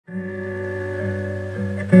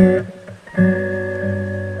Have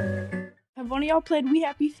one of y'all played We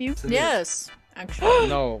Happy Few? Yes, actually.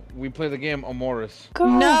 No, we play the game Amoris.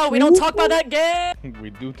 No, we don't talk about that game. We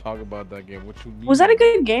do talk about that game. What you mean? Was that a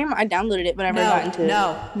good game? I downloaded it, but I never got into it.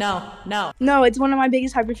 No. No, it's one of my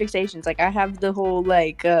biggest hyperfixations. Like, I have the whole,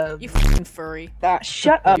 like, You fucking furry.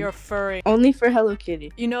 Shut up. You're a furry. Only for Hello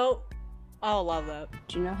Kitty. You know, I'll love that.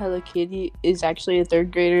 Do you know Hello Kitty is actually a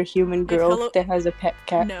third grader human girl that has a pet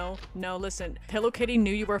cat? No, listen. Hello Kitty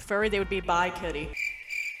knew you were a furry, they would be bye kitty.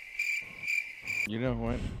 You know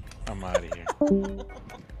what? I'm out of here.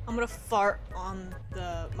 I'm gonna fart on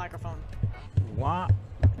the microphone. What?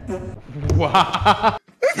 What?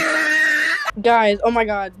 Guys, oh my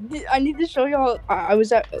god, I need to show y'all. I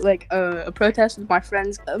was at like a protest with my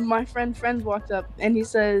friends. My friends walked up and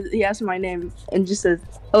he asked my name and just said,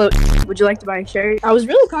 "Hello, would you like to buy a shirt?" I was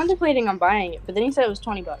really contemplating on buying it, but then he said it was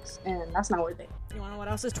 $20 and that's not worth it. You wanna know what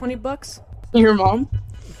else is $20? Your mom?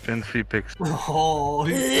 Fancy pics. Oh,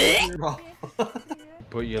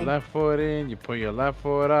 Put your left foot in, you put your left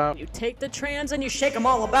foot out. You take the trans and you shake them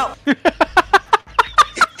all about.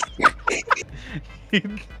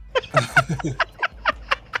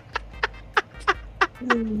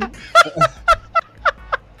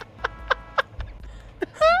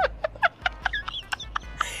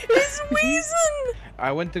 He's wheezing!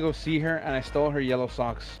 I went to go see her and I stole her yellow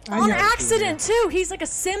socks. On accident too! He's like a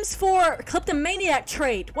Sims 4 kleptomaniac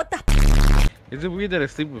trait. What the? Is it weird that I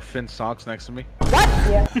sleep with Finn's socks next to me? What?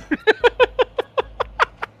 Yeah.